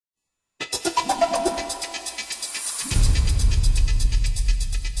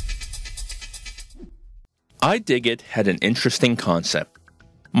I Dig It had an interesting concept.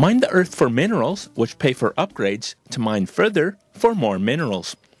 Mine the earth for minerals, which pay for upgrades to mine further for more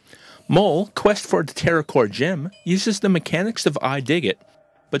minerals. Mole, Quest for the Terracore gem, uses the mechanics of I Dig It,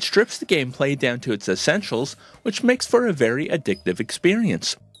 but strips the gameplay down to its essentials, which makes for a very addictive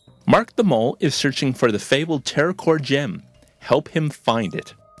experience. Mark the Mole is searching for the fabled Terracore gem. Help him find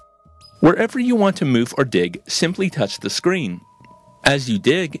it. Wherever you want to move or dig, simply touch the screen. As you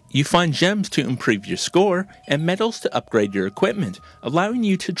dig, you find gems to improve your score and metals to upgrade your equipment, allowing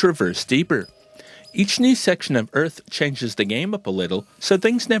you to traverse deeper. Each new section of Earth changes the game up a little, so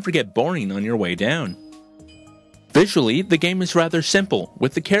things never get boring on your way down. Visually, the game is rather simple,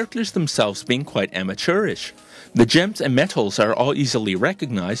 with the characters themselves being quite amateurish. The gems and metals are all easily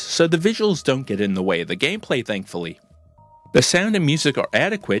recognized, so the visuals don't get in the way of the gameplay, thankfully. The sound and music are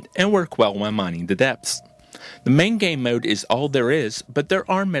adequate and work well while mining the depths. The main game mode is all there is, but there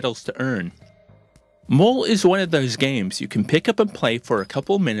are medals to earn. Mole is one of those games you can pick up and play for a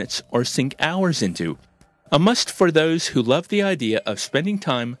couple minutes or sink hours into. A must for those who love the idea of spending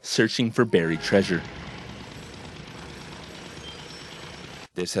time searching for buried treasure.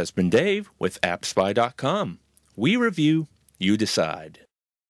 This has been Dave with AppSpy.com. We review, you decide.